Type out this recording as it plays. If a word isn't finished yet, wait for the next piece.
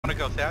Want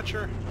to go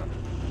Thatcher?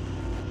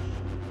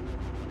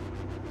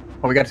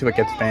 Well, we gotta see what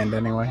gets banned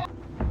anyway.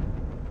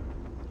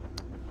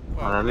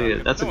 Well,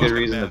 that's a good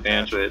reason to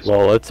ban Twitch.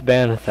 Well, let's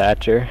ban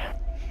Thatcher.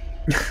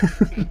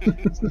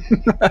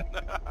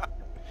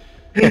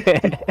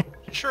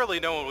 Surely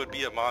no one would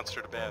be a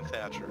monster to ban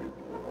Thatcher.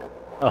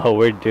 Oh,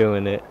 we're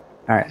doing it.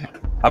 Alright,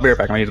 I'll be right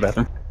back. I'm gonna use the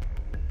bathroom.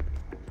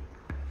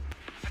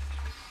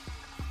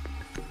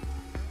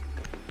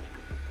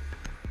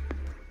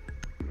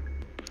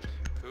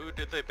 Who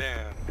did they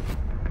ban?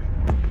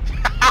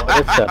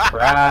 What a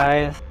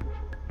surprise.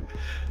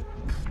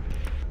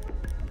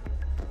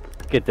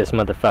 Get this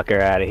motherfucker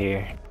out of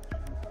here.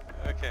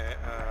 Okay,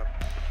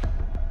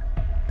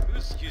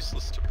 who's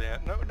useless to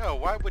ban? No,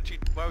 why would you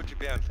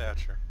ban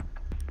Thatcher?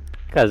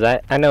 Because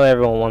I know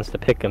everyone wants to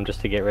pick him just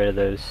to get rid of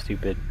those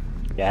stupid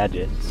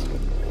gadgets.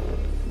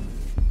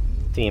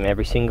 See him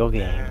every single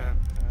game.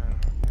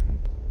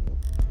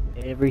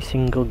 Every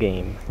single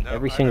game. No,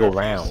 every single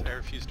round. I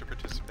refuse to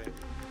participate.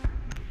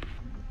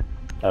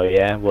 Oh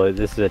yeah? Well,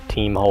 this is a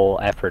team whole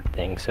effort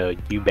thing, so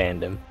you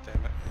banned him. Damn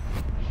it.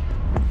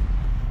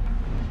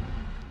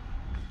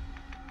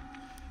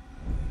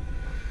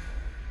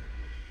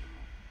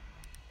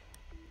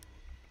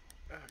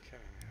 Okay.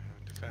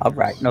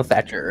 Alright, no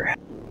Thatcher.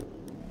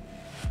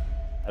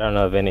 I don't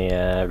know of any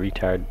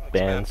retard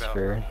bans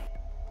for...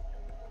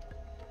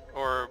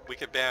 Or we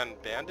could ban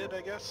Bandit,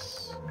 I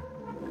guess?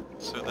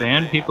 So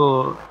ban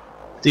people...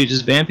 Dude,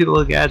 just ban people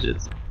with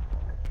gadgets.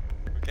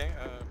 Okay,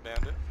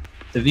 Bandit.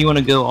 If you want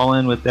to go all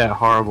in with that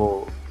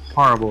horrible,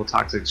 horrible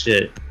toxic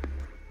shit.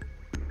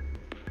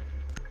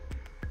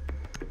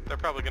 They're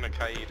probably gonna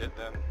Kaid it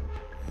then.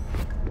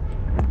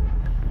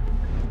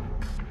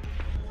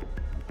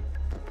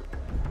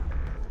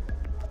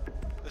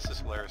 This is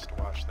hilarious to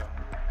watch though.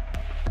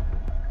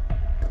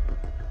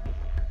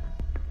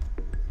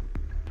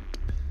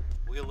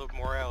 Wheel of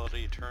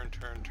morality, turn,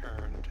 turn,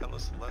 turn. Tell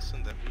us a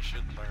lesson that we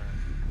should learn.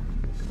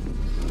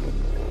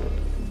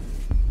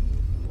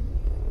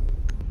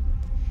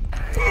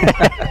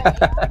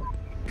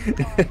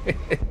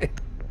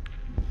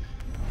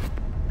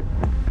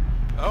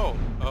 Oh.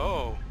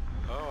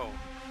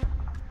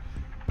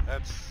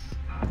 That's...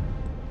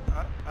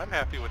 I'm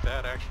happy with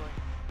that, actually.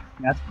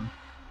 That's fun.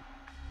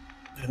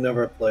 I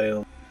never play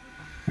them.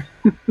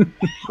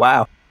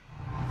 Wow.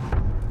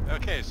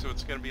 Okay, so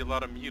it's gonna be a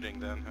lot of muting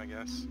then, I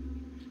guess.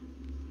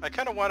 I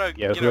kind of want to,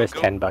 Yo, who has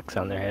 $10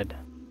 on their head?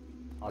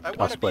 I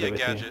want to be a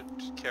gadget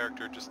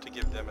character just to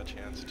give them a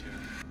chance to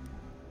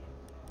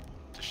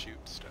shoot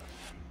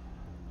stuff.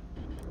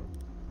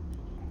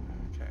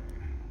 Okay.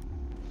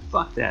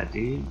 Fuck that,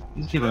 dude.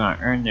 These people are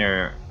gonna earn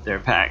their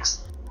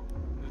packs.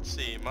 Let's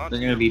see. They're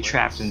gonna be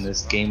trapped in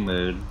this game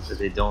mode that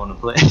they don't want to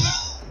play.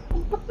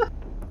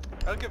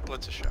 I'll give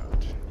Blitz a shot.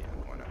 Yeah,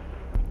 why not?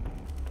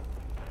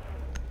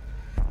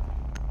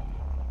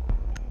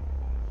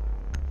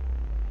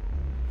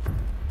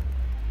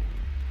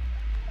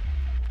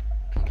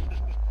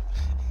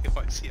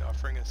 Why is he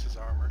offering us his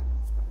armor?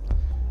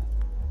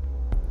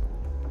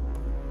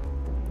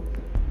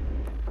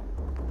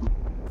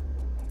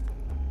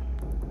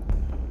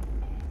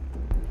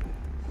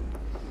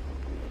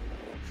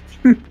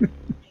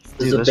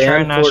 Is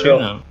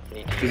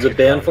it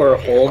banned for a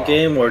whole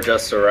game or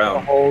just a round?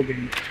 A whole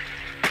game.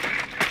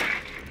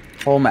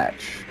 Whole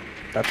match.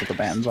 That's what the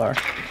bans are.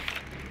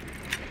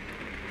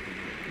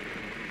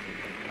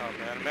 Oh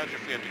man, imagine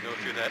if we had to go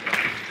through that in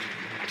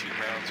 2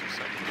 rounds or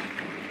something.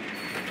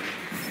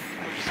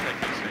 We'll just make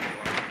this take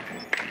one.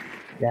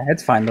 Yeah,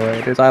 it's fine the way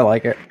it is. I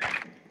like it.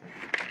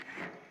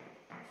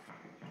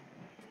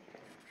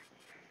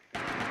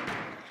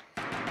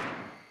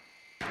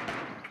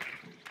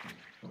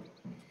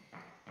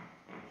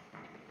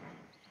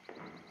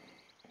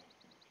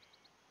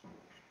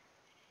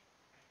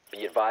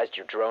 Be advised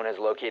your drone has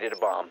located a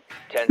bomb.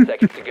 10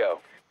 seconds to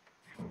go.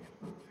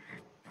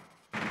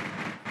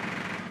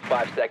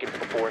 5 seconds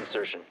before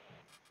insertion.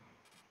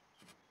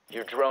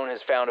 Your drone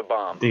has found a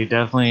bomb. They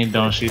definitely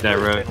don't shoot that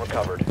road. Been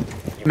recovered.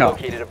 You've No.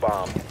 located a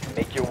bomb.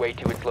 Make your way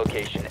to its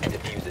location and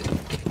defuse it.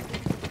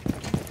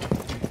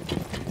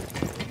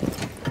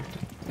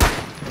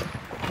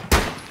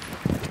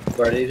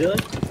 What are you doing?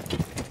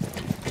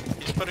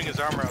 He's putting his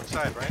armor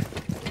outside, right?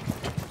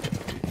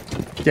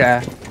 Yeah,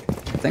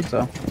 I think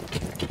so.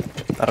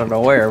 I don't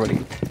know where, but he...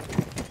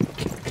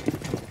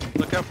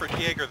 Look out for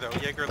Jaeger though.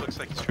 Jaeger looks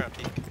like he's trying to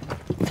peek.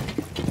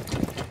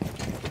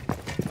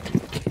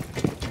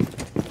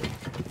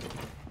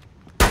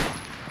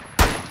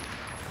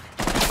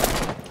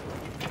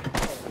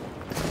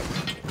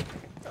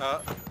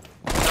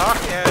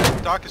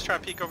 Doc is trying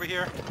to peek over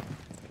here. What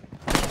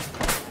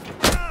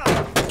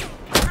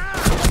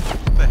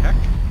the heck?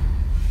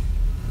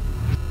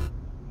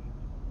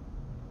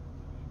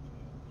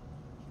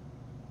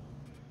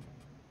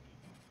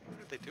 What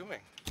are they doing?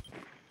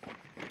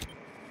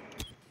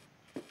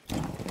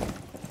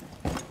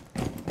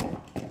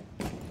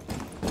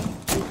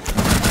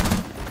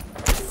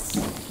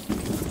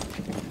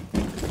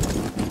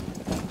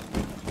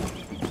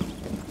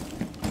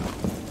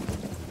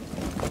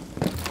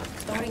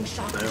 Starting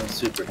Deploying shock. I'm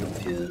super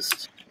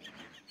confused.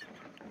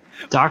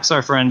 Doc's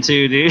our friend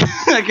too, dude.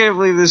 I can't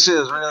believe this shit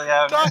is really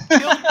happening. Doc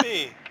killed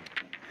me!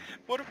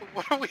 What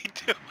are we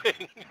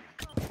doing?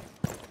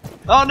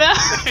 Oh no!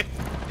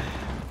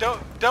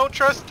 Don't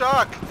trust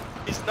Doc!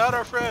 He's not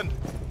our friend!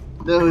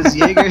 No, it's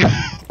Jaeger.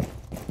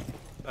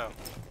 Oh.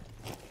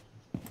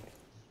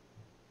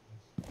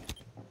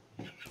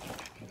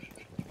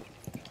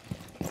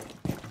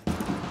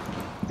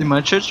 Dude,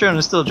 my church drone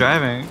is still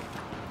driving.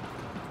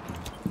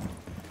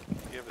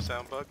 You have a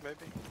sound bug, maybe?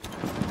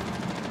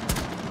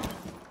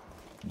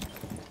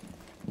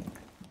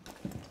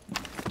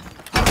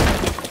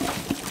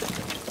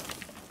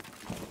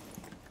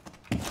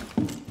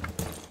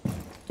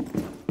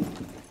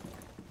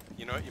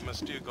 You know what you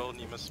must do, Golden?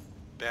 You must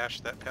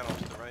bash that panel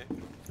to the right.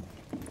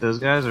 Those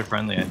guys are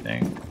friendly, I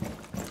think.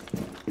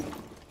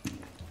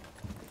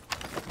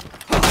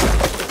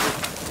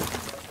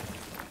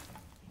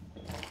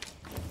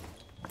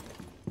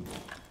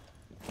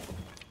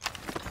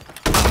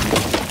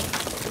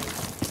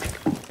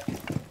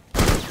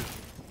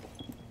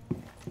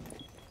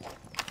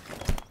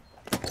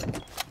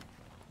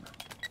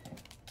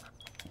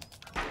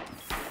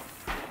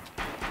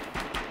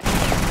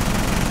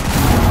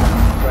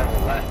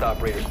 Last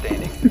operator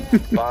standing.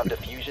 Bomb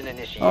diffusion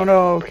initiated. Oh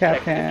no,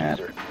 Protect Capcan.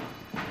 diffuser.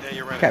 Yeah,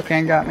 you're right.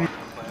 Capcan got me.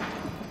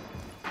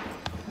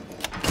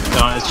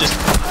 No, it's just.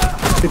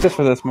 It's just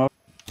for this mode.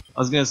 I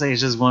was gonna say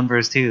it's just 1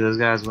 versus 2. Those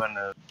guys wouldn't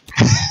have.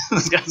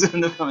 Those guys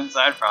wouldn't have come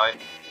inside probably.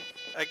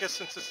 I guess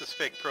since this is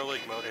fake Pro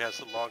League mode, it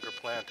has a longer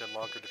plant and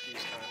longer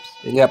diffuse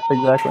times. Yep,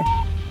 exactly.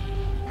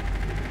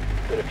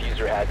 The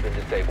diffuser has been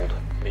disabled.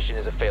 Mission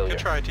is a failure. Good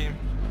try, team.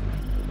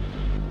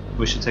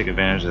 We should take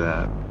advantage of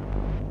that.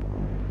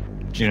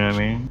 You know what I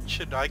mean?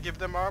 Should I give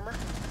them armor?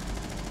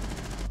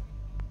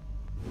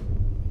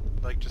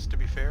 Like, just to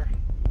be fair?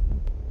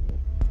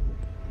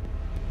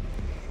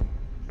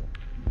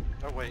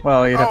 Oh, wait.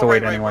 Well, you'd have to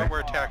wait right, anyway.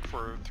 We're attacked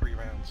for 3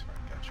 rounds. Right,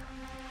 gotcha.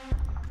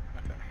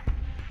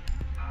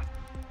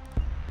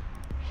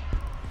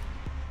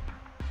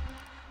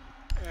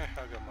 Okay.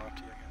 I'll go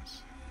Monty, I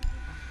guess.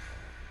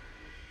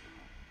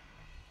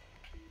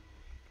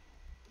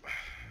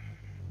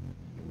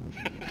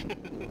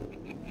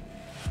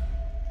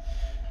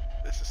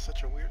 This is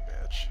such a weird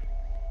match.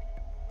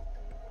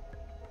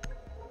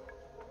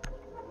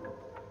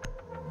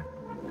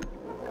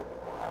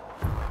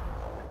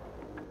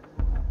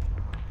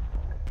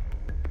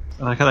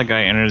 I like how that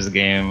guy enters the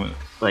game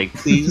like,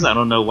 please, I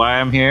don't know why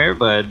I'm here,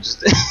 but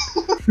just...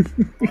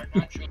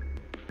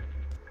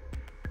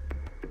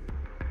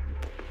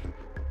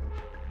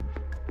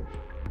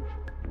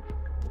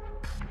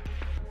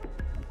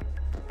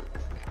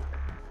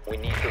 We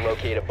need to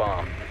locate a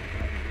bomb.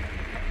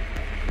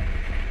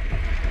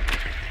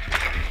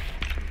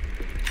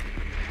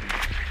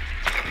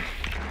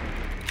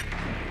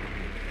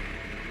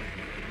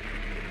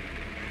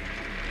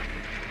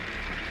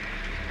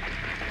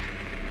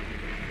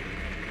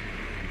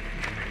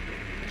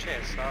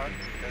 Chance, not.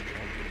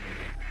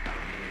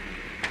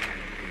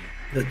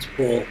 It's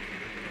full.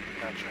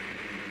 Gotcha.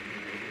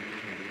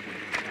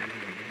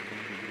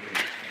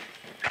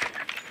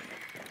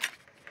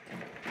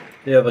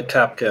 You have a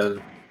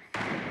Capcan.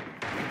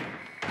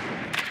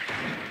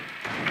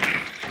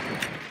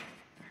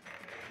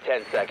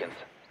 Seconds.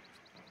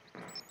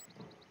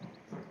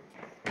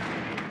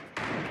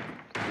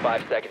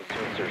 5 seconds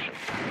to insertion.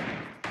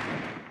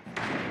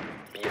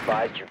 Be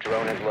advised your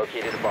drone has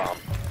located a bomb.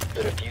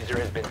 The diffuser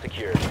has been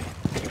secured.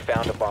 You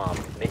found a bomb.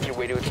 Make your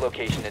way to its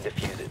location and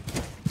defuse it.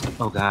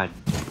 Oh god,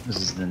 this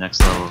is the next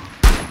level.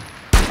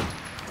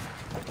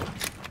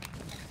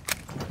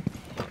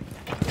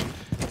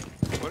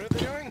 What are they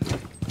doing?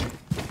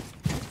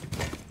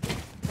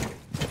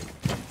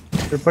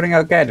 They're putting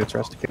out gadgets for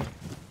us to kill.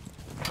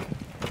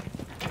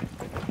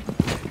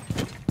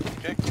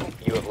 Okay, cool.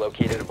 You have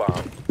located a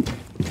bomb.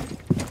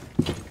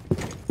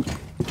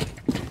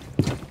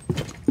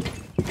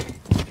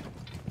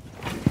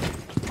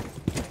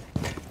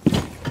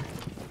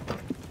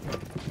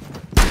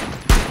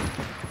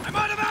 I'm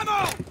out of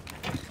ammo!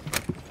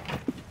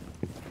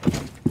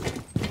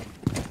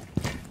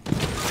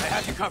 I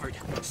have you covered.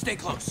 Stay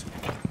close.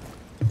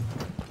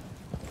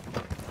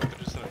 They're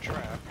just in a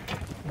trap.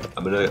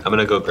 I'm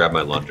gonna go grab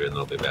my laundry and then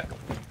I'll be back.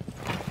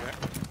 Okay.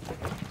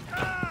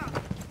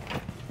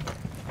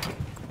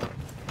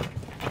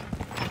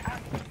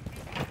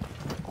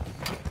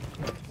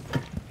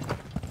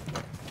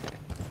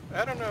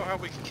 I don't know how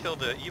we can kill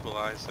the evil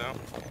eyes though.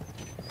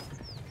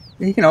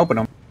 You can open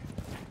them.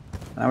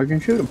 Now we can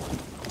shoot them.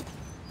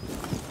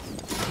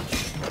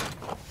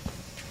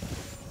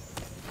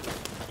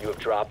 You have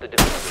dropped the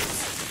diffuser.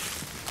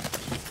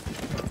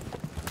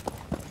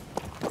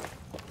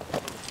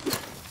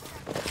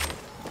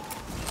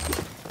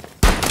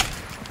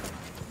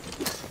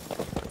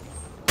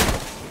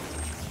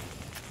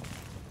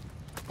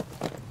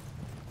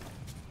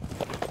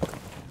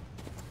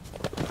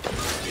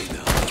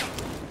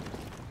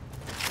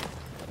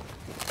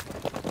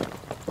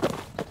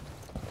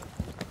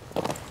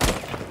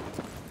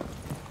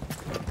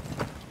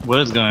 What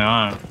is going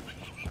on?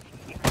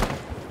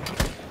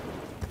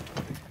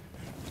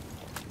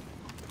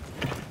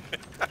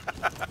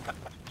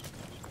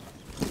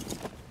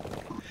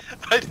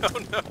 I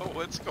don't know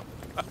what's going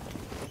on.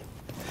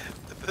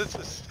 This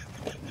is...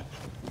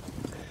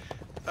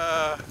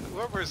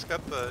 whoever's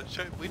got the...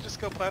 Should we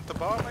just go plant the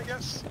bomb, I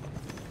guess?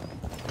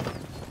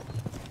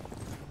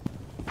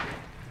 I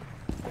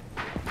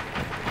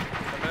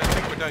mean, I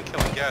think we're done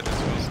killing gadgets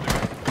mostly.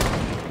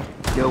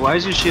 Yo, why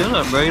is your shield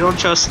up, bro? You don't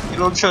trust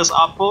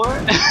Op 4? I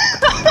don't.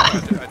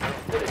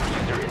 The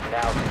diffuser is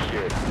now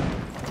secured.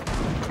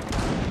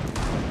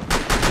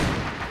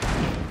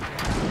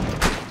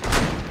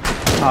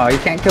 Oh, you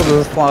can't kill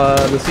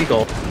the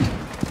seagull.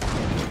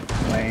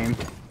 Lame.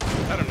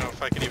 I don't know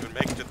if I can even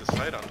make it to the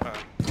site on time.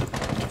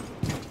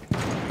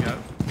 We got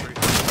 3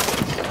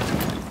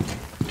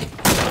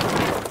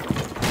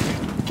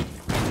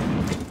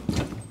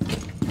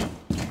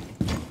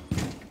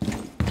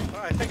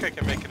 Well, I think I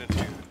can make it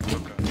into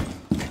Luca.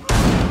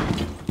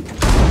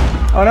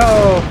 Oh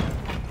no!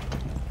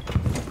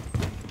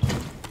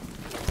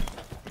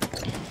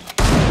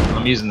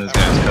 I'm using this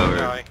guy's cover.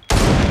 Guy.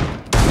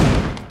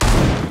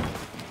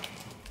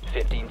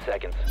 15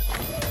 seconds.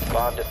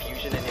 Bomb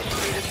diffusion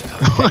initiated.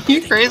 Are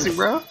you crazy,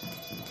 bro?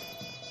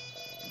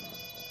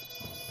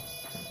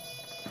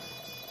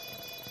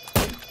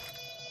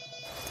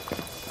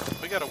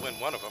 We gotta win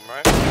one of them,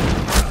 right?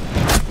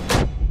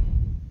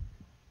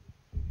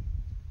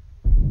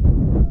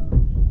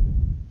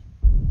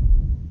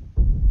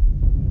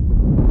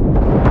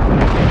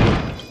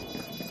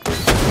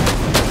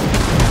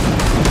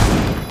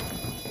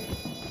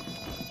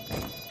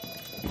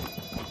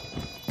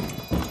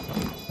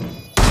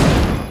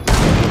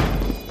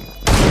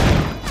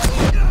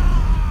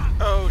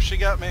 She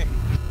got me.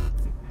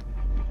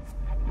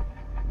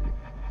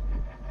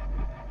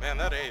 Man,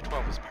 that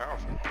A12 is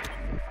powerful.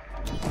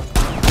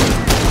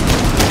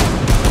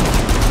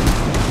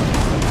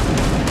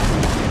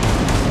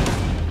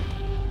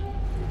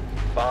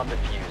 Bomb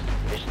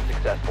defused. Mission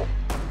successful.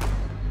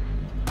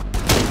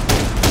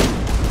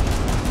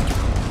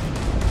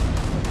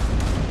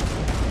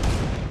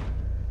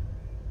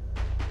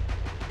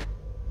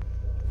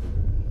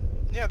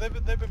 Yeah,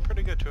 they've been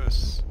pretty good to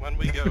us. When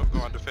we go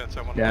on defense,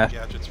 I want to make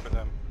gadgets for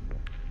them.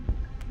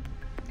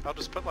 I'll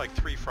just put like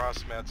 3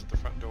 frost mats at the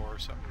front door or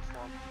something for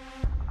them.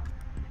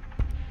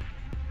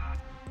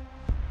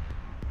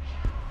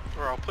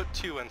 Or I'll put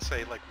 2 and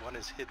say like 1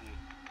 is hidden.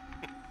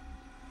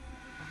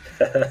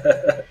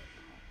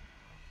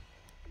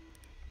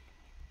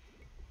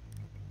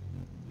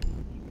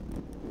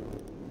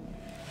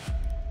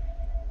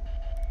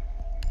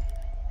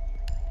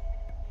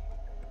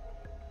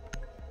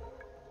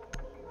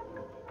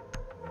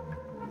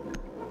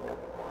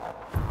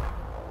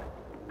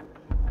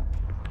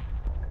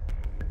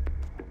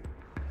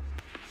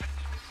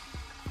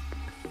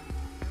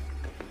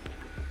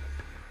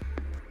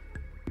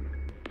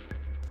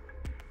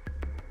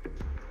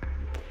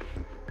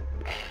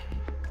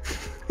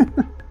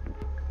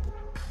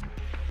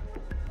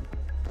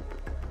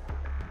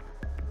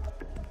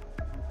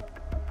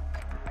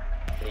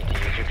 Need to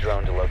use your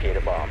drone to locate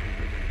a bomb.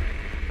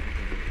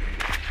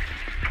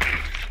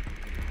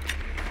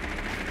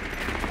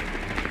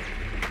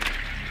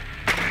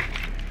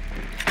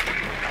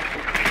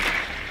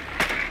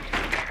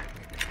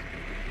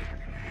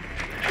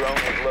 Drone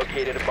has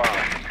located a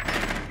bomb.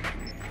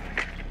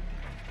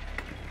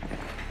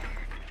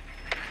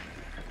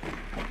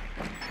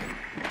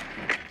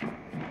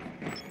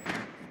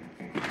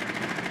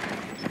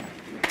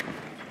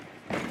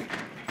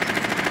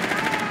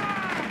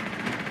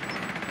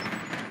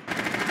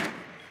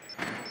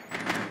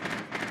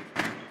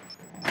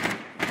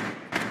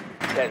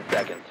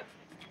 Seconds.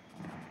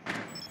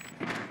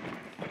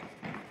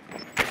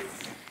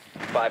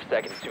 5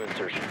 seconds to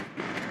insertion.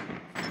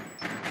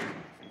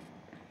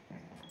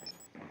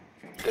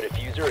 The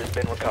diffuser has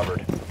been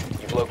recovered.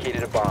 You've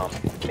located a bomb.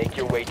 Make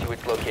your way to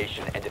its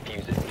location and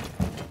defuse it.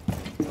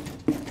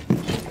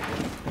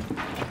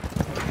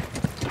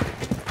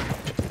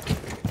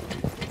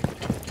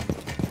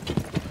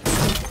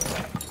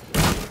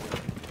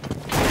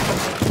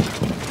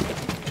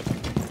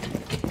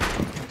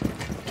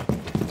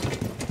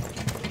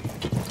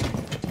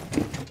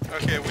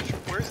 Okay,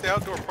 where's the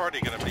outdoor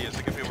party gonna be? Is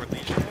it gonna be where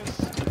Legion is?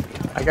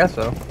 I guess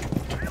so.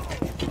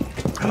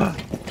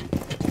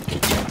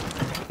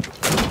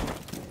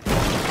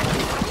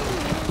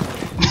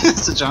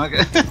 It's a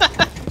Jonga.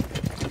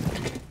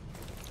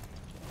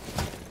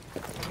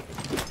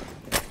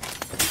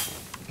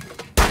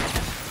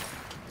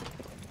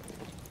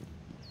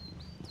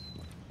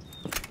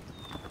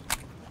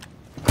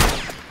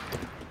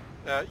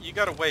 You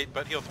gotta wait,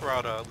 but he'll throw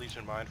out a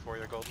Legion mine for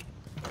you, Golden.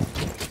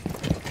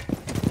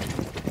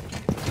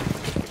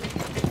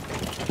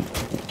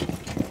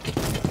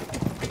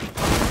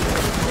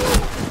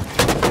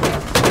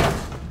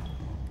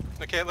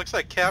 Okay, it looks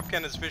like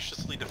Capcan is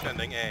viciously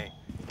defending A.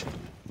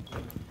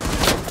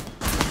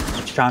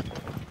 Shot.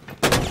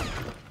 Oh,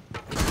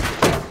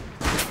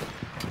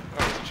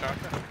 it's a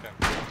shotgun? Okay.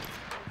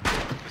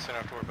 Guess I don't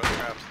have to worry about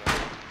traps then.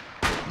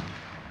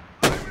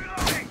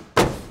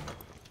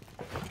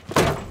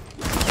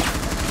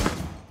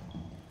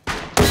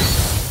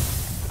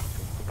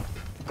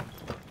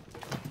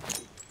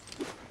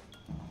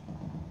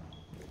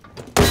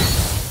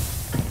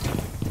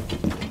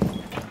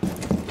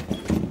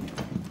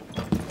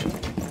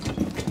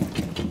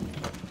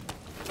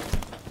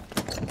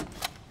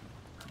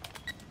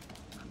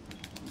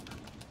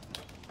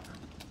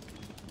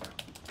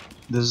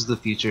 This is the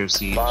future of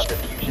Siege. Bomb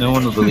diffusion No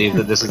one will believe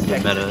that this is the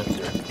Protect meta.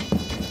 diffuser.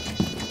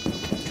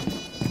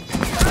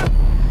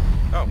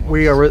 Oh,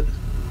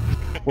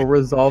 We're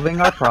resolving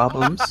our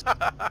problems.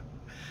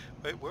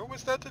 Wait, where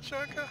was that,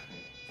 Tachanka?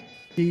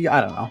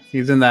 I don't know.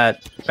 He's in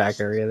that back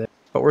area there.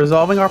 But we're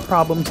resolving our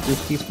problems through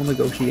peaceful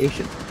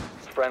negotiation.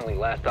 Friendly,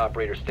 last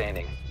operator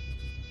standing.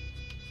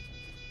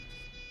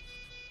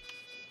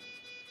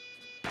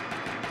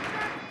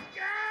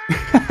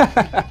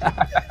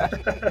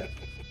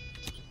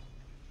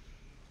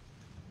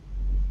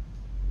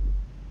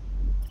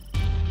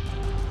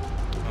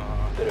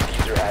 The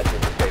diffuser has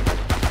been disabled.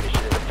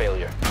 Mission is a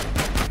failure.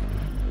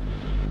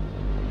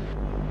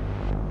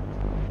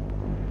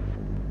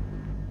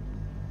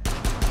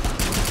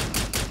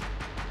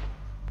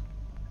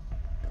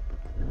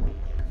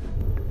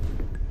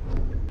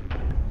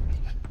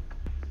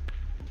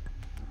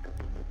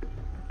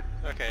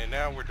 Okay,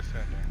 now we're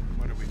defending.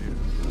 What do we do?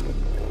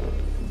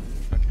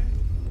 Okay.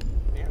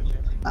 Yeah,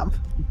 yeah.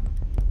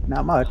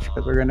 Not much,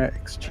 because we're gonna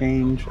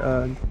exchange.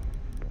 I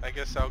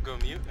guess I'll go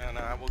mute, and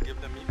I will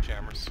give them mute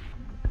jammers.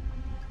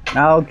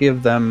 I'll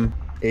give them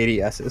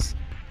ADSs.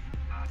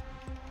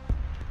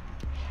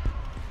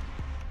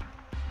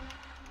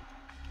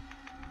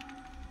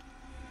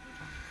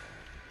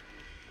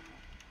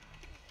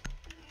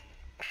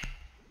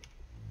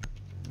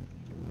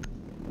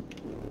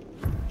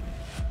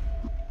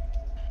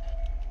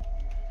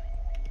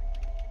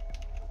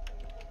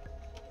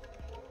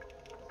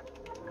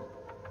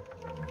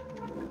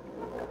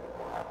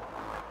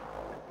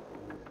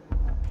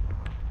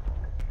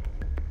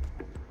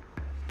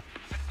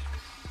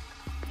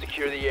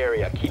 Secure the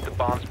area. Keep the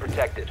bombs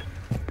protected.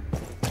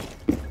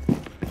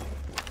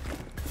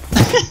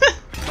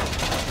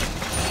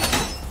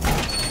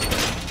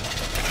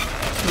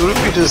 What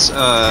if we just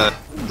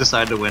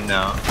decide to win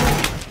now?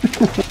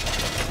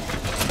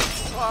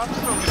 Well, I'm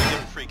still gonna give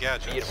them free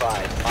gadgets. Be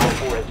advised, Op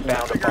 4 has I found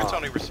a figure it's bomb.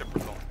 only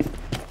reciprocal.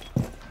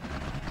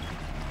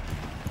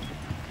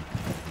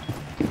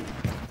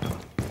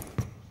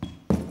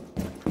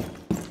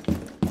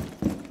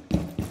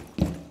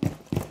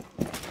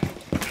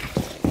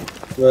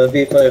 Well, it'd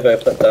be funny if I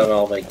put down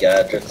all my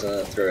gadgets and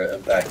then threw an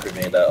impact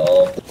grenade at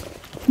all.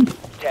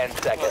 10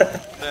 seconds.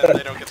 Then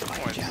they don't get the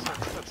points.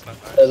 That's not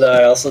nice. And then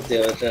I also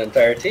damaged an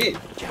entire team.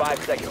 5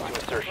 seconds to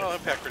insertion. Well,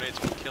 impact grenades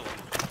will kill him.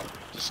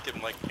 Just give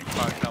him like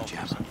 5 health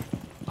or something.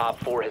 Op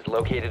 4 has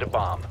located a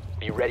bomb.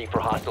 Be ready for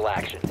hostile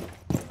action.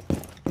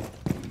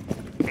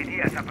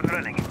 ADS up and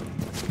running.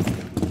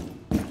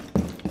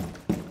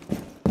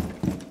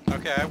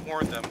 Okay, I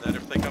warned them that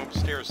if they come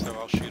upstairs, though,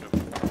 I'll shoot them.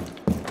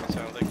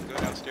 So they can go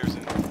downstairs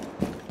and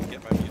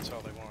get my mutes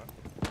all they want.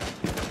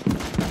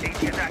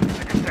 ADS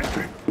active in the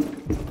sector.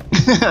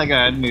 That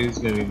guy I knew he was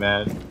gonna be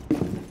mad.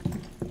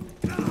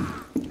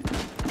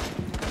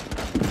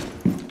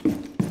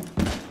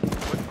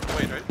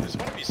 Wait, there's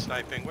one of you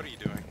sniping. What are you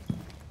doing?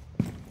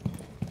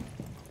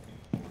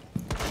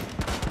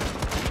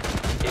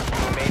 If you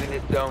remain in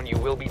this zone, you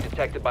will be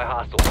detected by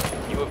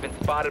hostiles. You have been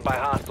spotted by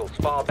hostiles.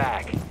 Fall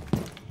back.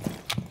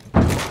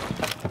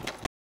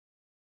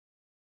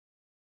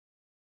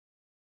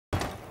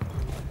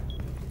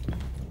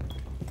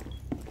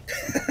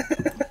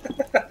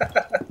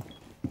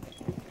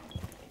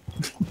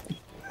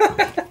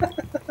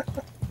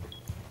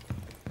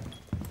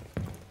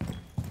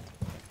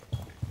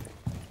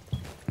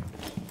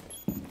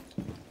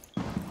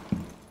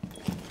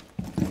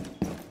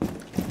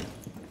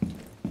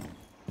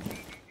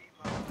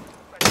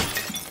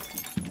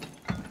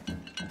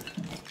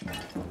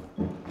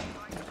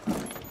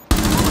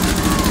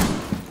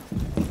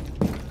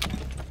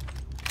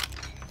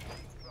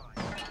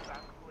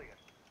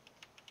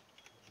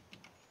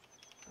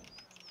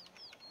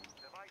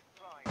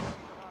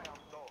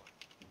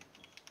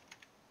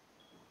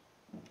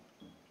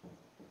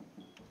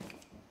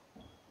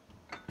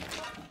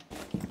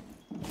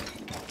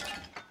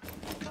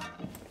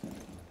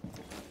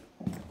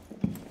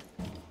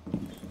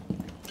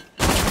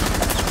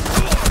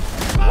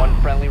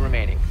 One friendly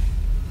remaining.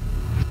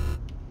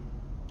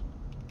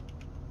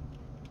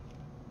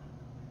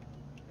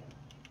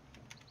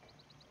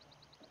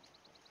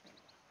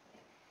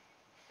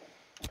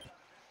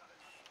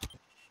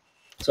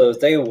 So if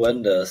they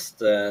win this,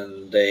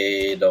 then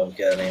they don't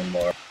get any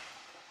more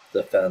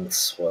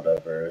defense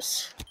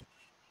whatevers.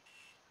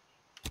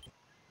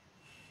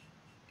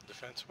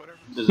 Defense, whatever.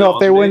 Does it No, if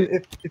they alternate?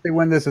 win, if they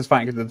win, this is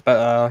fine because it's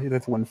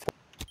 1-4.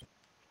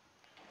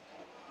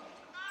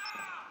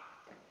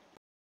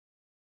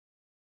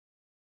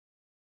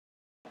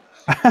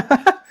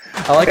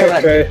 I like how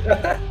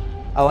that.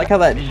 I like how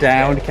that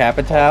downed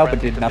Capitao, but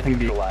did nothing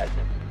to. Neutralized.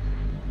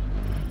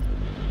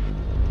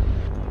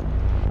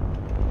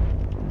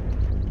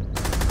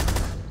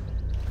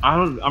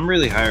 I'm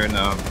really high right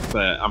now,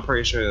 but I'm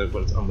pretty sure that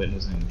what I'm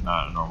witnessing is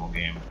not a normal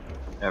game,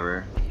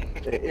 ever.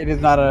 It is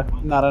not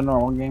a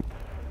normal game.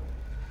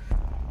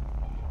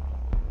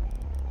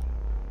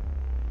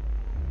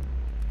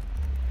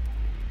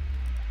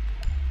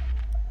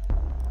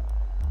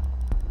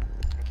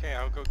 Okay,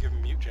 I'll go give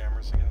him mute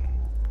jammers again.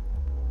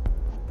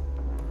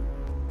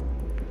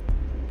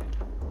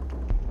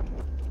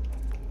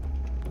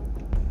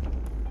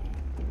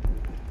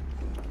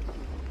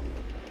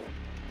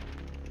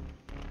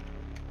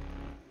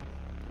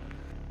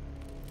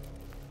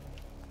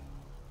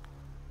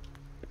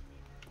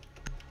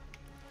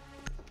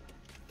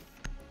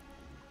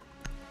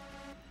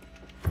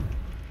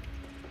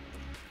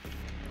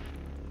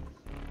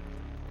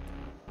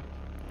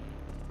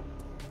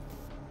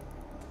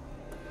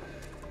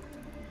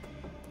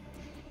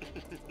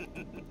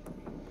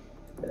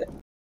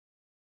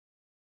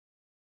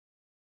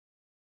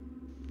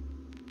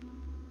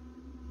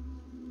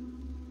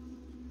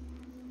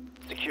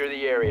 Secure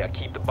the area.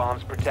 Keep the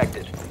bombs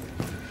protected.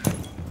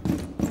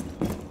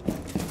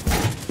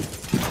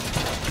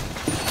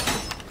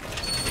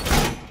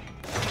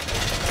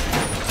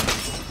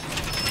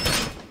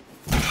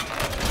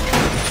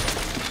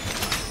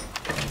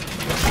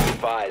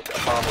 Advised, a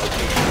bomb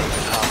location has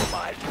been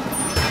compromised.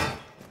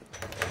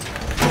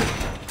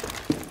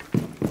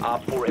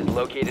 Op 4 has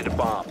located a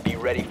bomb. Be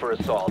ready for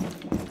assault.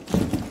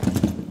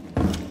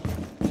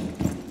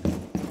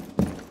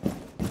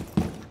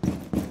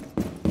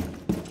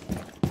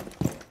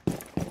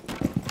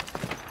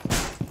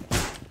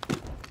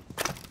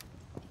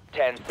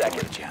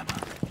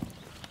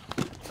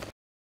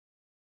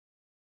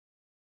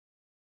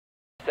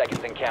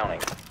 Seconds and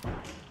counting.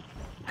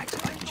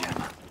 Activating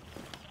jammer.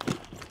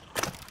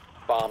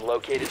 Bomb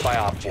located by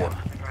Op 4.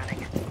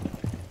 Running.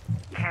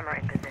 Camera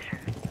in position.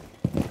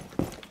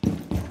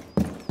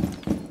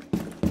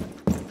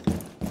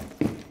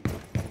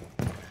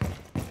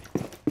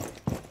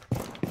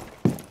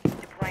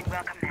 Deploying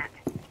welcome mat.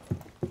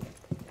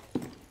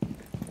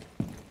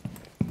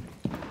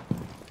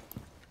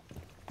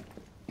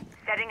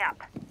 Setting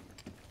up.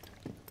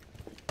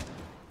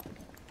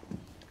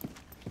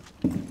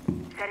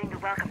 Setting the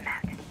welcome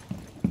mat.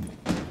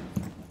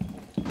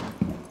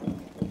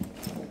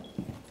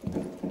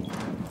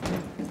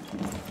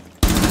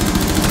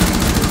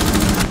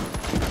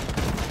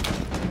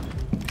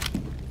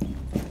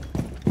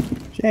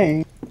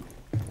 Jane.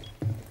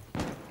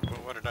 Well,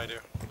 what did I do?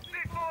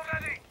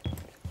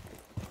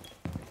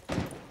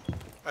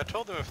 I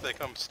told them if they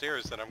come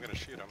upstairs that I'm going to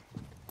shoot them.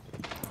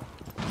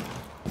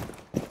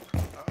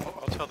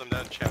 I'll tell them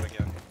that in chat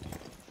again.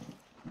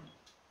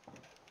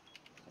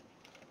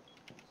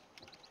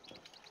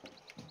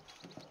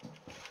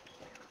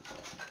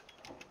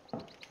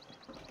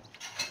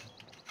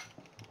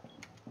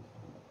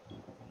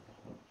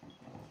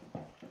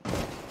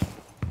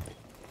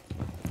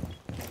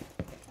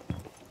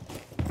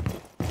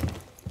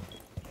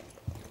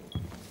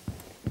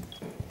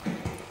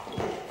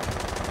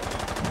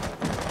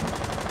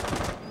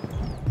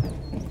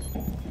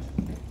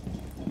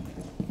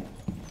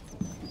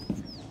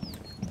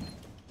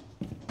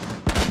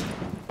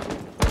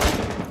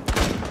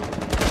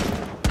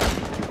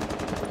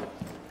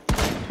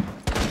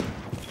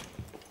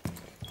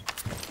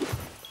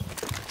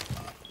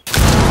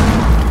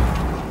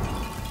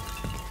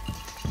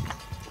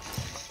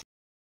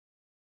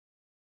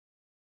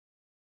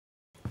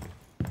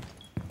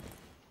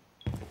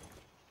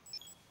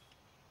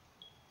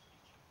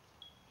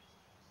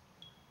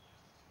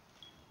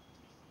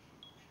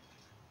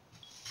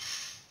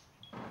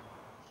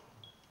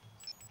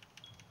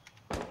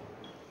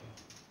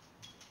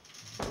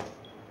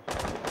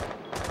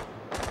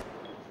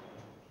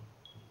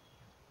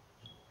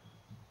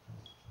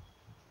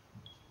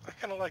 I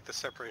kind of like the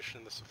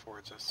separation this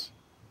affords us.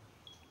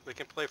 We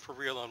can play for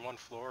real on one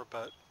floor,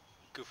 but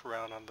goof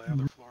around on the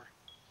other floor.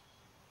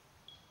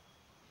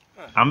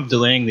 Huh. I'm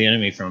delaying the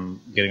enemy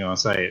from getting on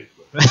site.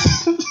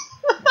 This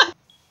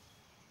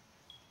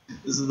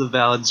is the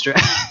valid strat.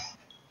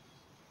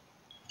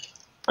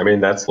 I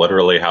mean, that's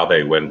literally how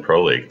they win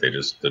Pro League. They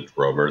just, the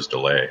roamers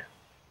delay.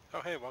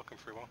 Oh, hey, welcome,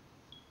 Freewell.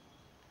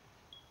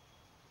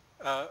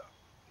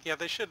 Yeah,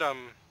 they should,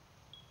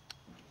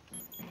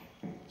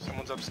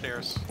 someone's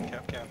upstairs,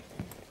 Capcan.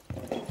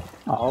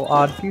 All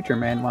odd future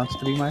man wants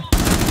to be my.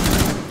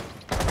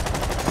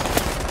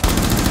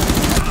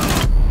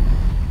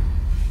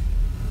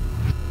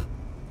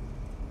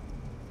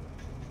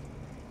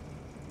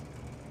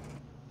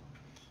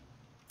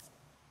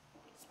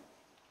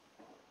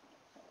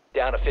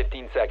 Down to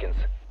 15 seconds.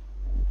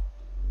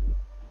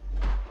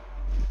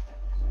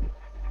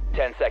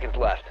 10 seconds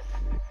left.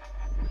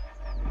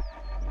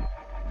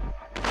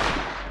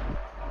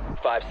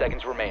 5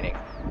 seconds remaining.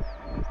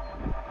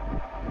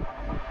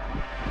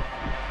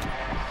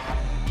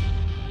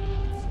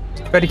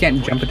 Bet he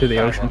can't jump into the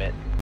Time ocean. limit.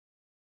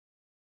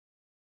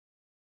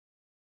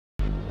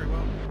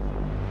 Freewell?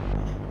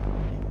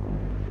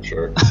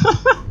 Sure.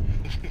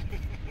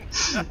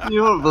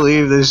 You won't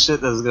believe this shit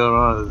that's going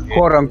on in this game.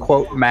 Quote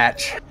unquote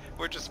match.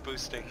 We're just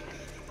boosting,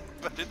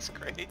 but it's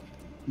great.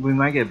 We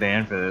might get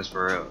banned for this,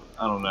 for real.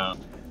 I don't know.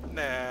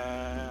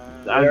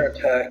 Nah. We are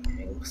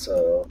attacking,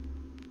 so,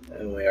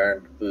 and we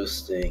aren't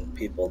boosting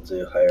people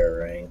to higher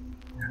rank.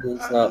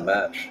 It's not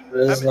match.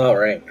 It's not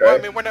ranked, right? Well,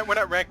 I mean, we're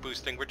not rank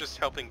boosting. We're just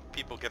helping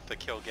people get the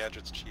kill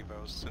gadgets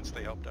Chivos since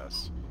they helped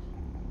us.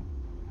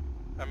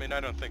 I mean, I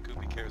don't think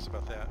Ubi cares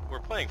about that.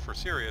 We're playing for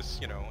serious,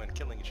 you know, and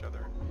killing each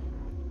other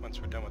once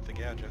we're done with the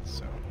gadgets.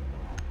 So.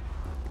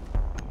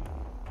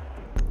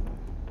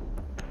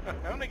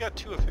 I only got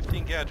 2 of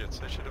 15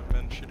 gadgets. I should have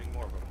been shooting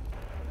more of them.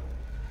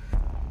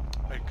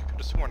 I could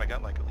have sworn I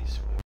got like at least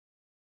 4.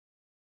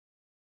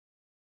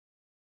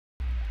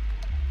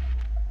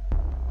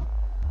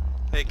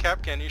 Hey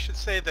Capcan, you should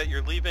say that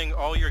you're leaving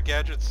all your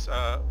gadgets,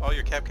 all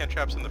your Capcan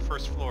traps on the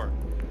first floor.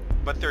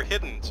 But they're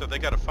hidden, so they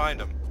gotta find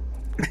them.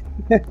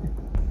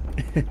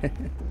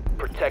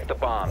 Protect the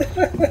bombs.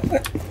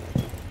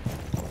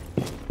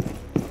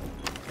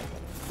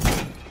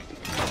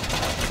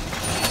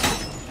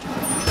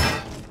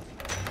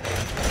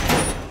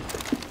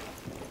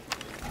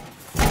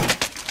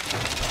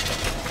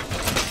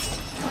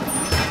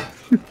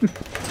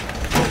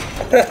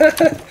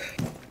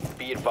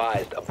 Be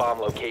advised, a bomb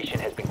location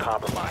has been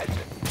compromised.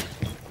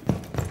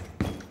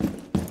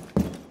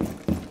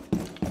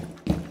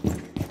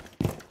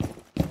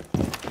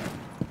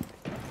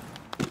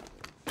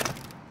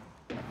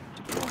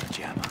 Deploy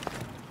jammer.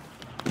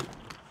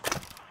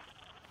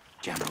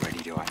 Jammer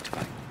ready to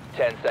activate.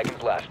 10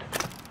 seconds left.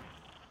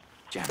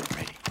 Jammer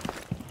ready.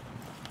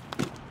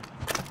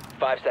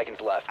 5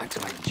 seconds left.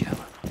 Activating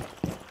jammer.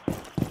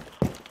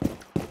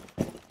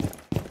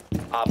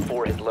 Op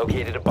 4 has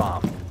located a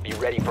bomb. Be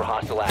ready for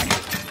hostile action.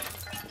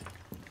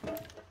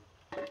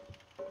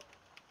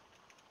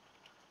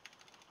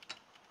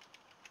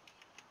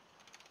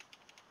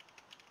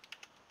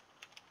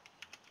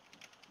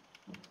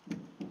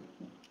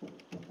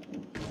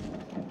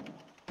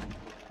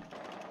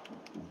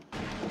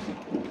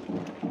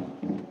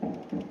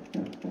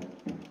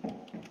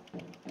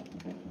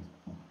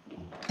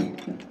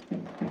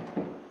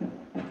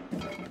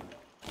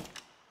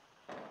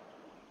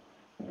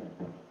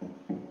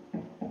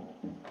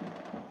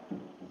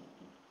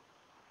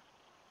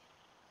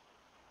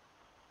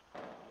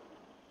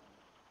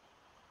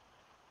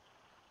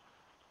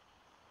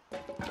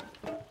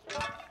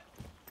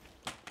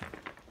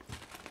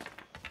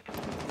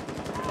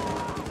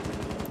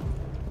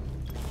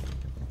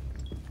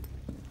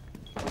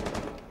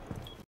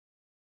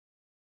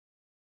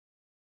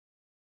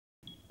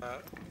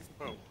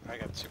 Whoa, I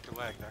got super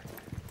lag there.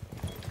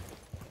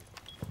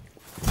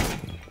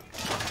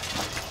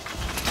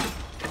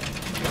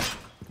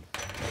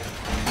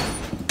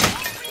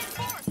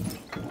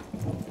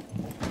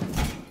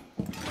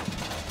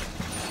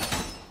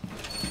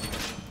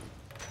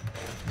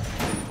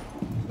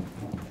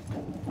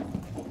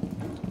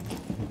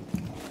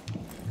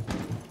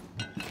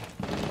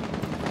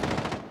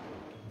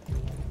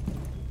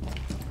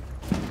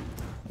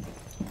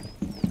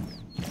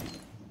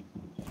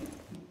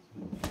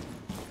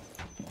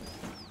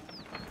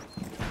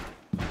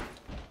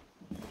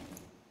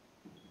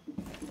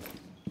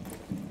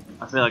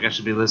 I feel like I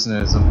should be listening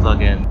to some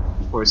fucking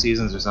Four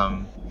Seasons or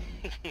something.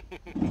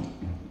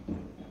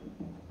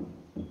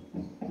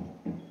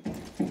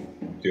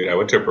 Dude, I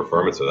went to a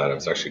performance of that.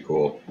 It's actually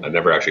cool. I've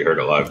never actually heard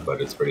it live, but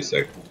it's pretty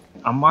sick.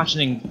 I'm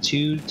watching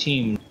two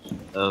teams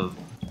of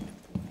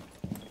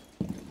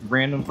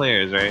random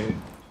players, right?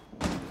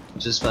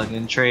 Just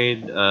fucking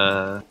trade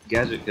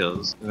gadget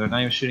kills. They're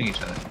not even shooting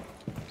each other.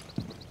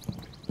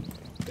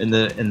 In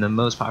the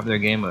most popular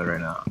game mode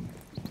right now.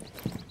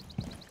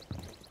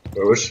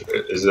 Which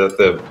is that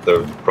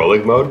the Pro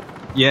League mode?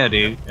 Yeah,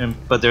 dude.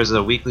 But there's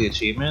a weekly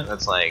achievement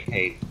that's like,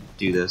 hey,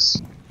 do this,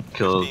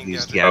 kill 15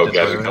 these gadgets. gadgets. Oh,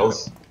 gadget whatever.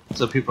 kills.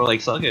 So people are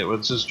like, fuck it,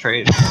 let's just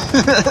trade.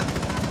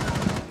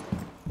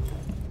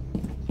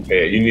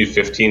 Hey, you need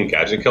 15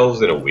 gadget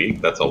kills in a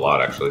week? That's a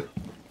lot, actually.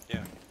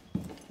 Yeah.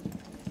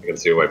 I can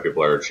see why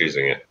people are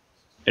choosing it.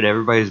 And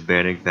everybody's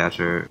banning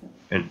Thatcher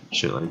and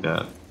shit like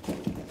that.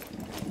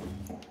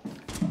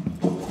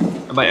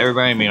 And by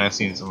everybody, I mean I've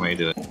seen somebody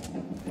do it.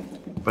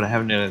 But I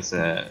haven't noticed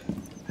that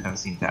I haven't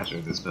seen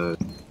Thatcher this good.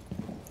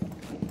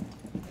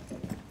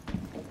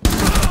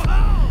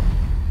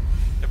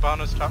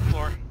 Ibano's top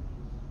floor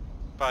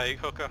by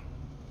Hookah.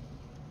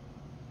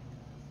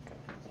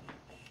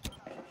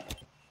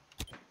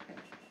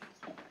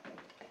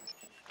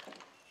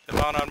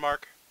 Ibano on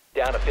mark.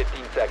 Down to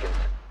 15 seconds.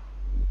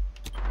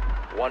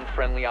 One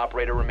friendly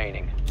operator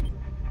remaining.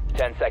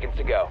 10 seconds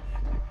to go.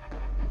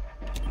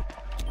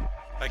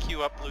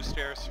 IQ up blue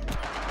stairs.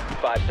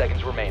 5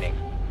 seconds remaining.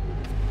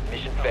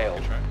 Mission failed.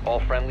 good try. All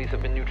friendlies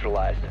have been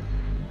neutralized.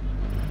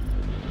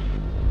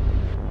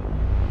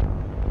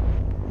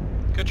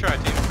 Good try,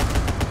 team.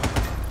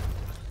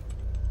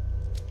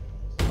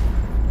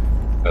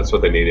 That's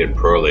what they need in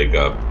Pro League,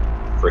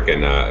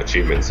 frickin'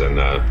 achievements and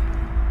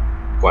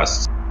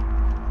quests.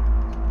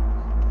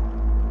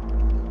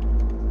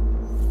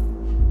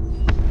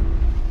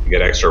 You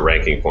get extra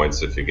ranking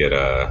points if you get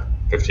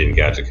 15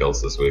 gadget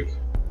kills this week.